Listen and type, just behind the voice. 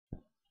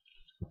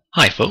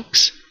Hi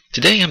folks!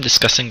 Today I'm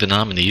discussing the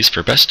nominees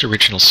for Best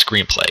Original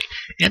Screenplay,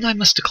 and I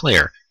must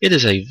declare, it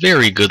is a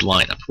very good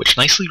lineup which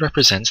nicely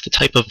represents the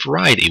type of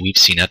variety we've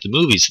seen at the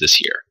movies this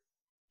year.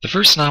 The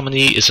first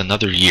nominee is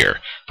Another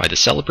Year, by the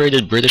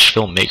celebrated British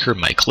filmmaker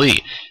Mike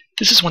Leigh.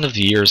 This is one of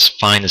the year's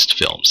finest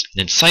films,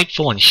 an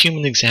insightful and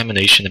human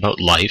examination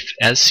about life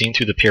as seen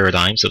through the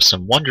paradigms of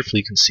some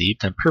wonderfully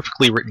conceived and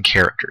perfectly written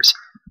characters.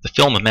 The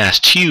film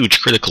amassed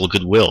huge critical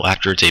goodwill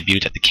after it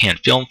debuted at the Cannes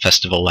Film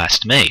Festival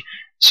last May.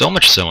 So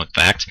much so, in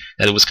fact,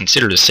 that it was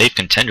considered a safe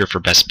contender for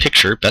Best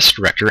Picture, Best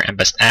Director, and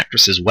Best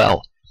Actress as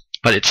well.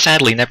 But it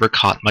sadly never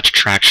caught much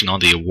traction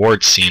on the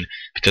awards scene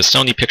because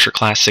Sony Picture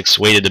Classics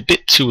waited a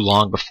bit too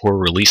long before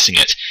releasing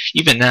it.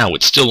 Even now,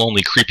 it's still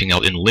only creeping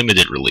out in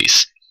limited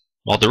release.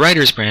 While the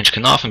writers' branch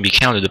can often be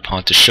counted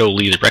upon to show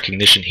Leigh the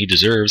recognition he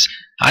deserves,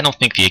 I don't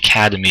think the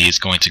Academy is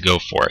going to go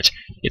for it.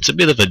 It's a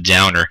bit of a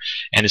downer,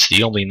 and it's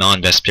the only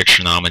non-Best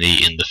Picture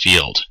nominee in the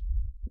field.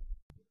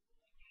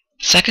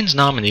 Second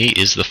nominee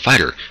is The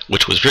Fighter,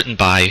 which was written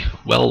by,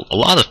 well, a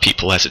lot of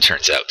people as it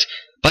turns out.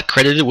 But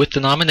credited with the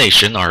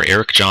nomination are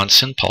Eric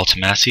Johnson, Paul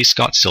Tomasi,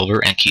 Scott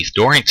Silver, and Keith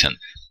Dorrington.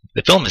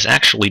 The film has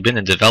actually been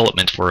in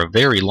development for a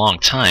very long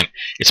time.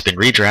 It's been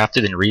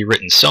redrafted and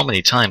rewritten so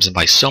many times and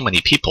by so many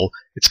people,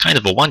 it's kind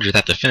of a wonder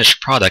that the finished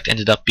product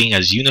ended up being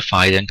as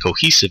unified and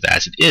cohesive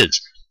as it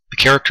is. The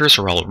characters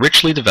are all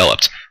richly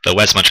developed, though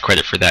as much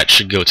credit for that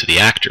should go to the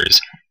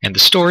actors. And the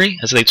story,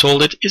 as they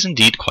told it, is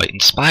indeed quite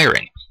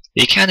inspiring.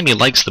 The Academy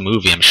likes the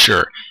movie, I'm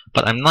sure,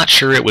 but I'm not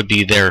sure it would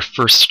be their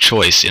first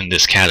choice in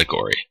this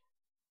category.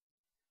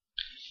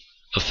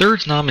 The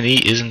third nominee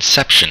is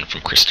Inception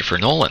from Christopher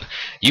Nolan.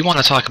 You want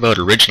to talk about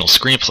original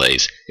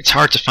screenplays, it's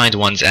hard to find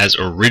ones as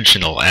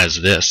original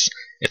as this.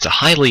 It's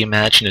a highly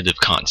imaginative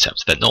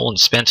concept that Nolan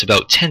spent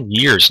about 10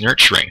 years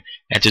nurturing,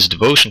 and his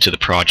devotion to the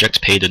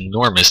project paid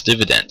enormous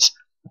dividends.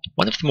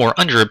 One of the more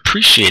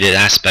underappreciated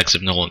aspects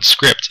of Nolan's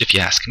script, if you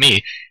ask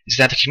me, is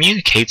that it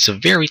communicates a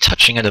very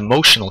touching and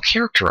emotional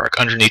character arc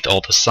underneath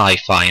all the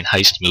sci-fi and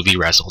heist movie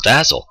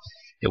razzle-dazzle.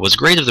 It was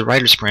great of the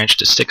writer's branch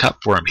to stick up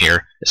for him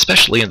here,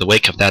 especially in the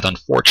wake of that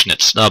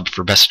unfortunate snub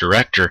for Best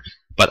Director,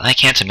 but I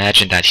can't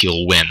imagine that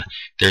he'll win.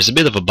 There's a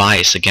bit of a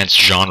bias against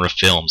genre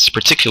films,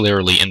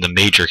 particularly in the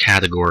major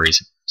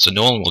categories, so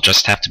Nolan will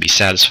just have to be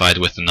satisfied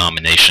with the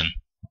nomination.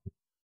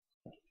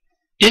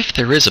 If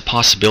there is a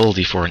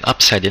possibility for an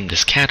upset in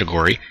this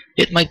category,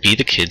 it might be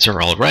The Kids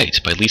Are All Right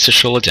by Lisa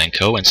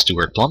Cholodenko and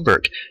Stuart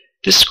Blumberg.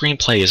 This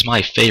screenplay is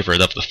my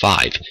favorite of the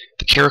five.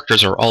 The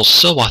characters are all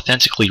so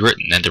authentically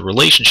written, and the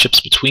relationships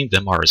between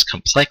them are as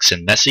complex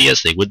and messy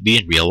as they would be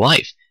in real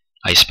life.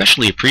 I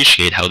especially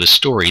appreciate how the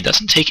story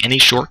doesn't take any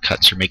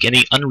shortcuts or make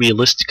any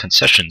unrealistic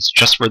concessions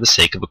just for the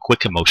sake of a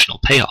quick emotional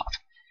payoff.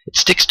 It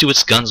sticks to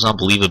its guns on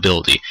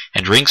believability,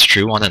 and rings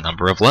true on a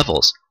number of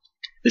levels.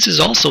 This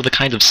is also the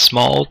kind of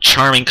small,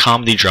 charming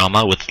comedy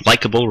drama with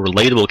likable,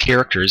 relatable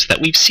characters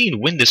that we've seen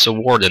win this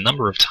award a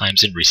number of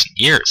times in recent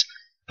years.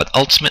 But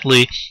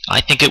ultimately, I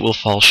think it will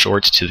fall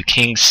short to The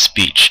King's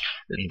Speech,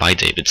 written by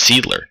David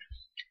Seidler.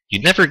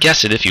 You'd never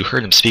guess it if you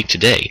heard him speak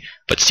today,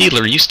 but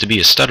Seidler used to be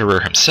a stutterer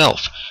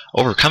himself.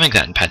 Overcoming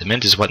that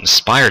impediment is what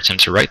inspired him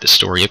to write the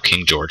story of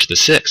King George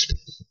VI.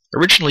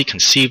 Originally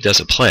conceived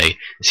as a play,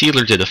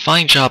 Seidler did a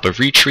fine job of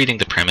retreating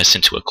the premise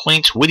into a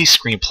quaint, witty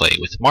screenplay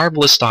with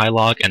marvelous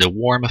dialogue and a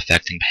warm,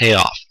 affecting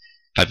payoff.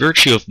 By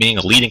virtue of being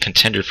a leading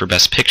contender for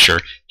Best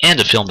Picture, and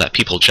a film that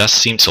people just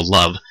seem to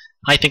love,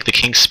 I think The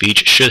King's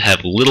Speech should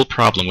have little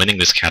problem winning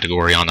this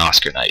category on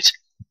Oscar night.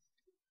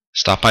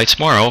 Stop by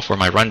tomorrow for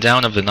my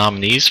rundown of the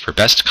nominees for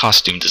Best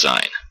Costume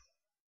Design.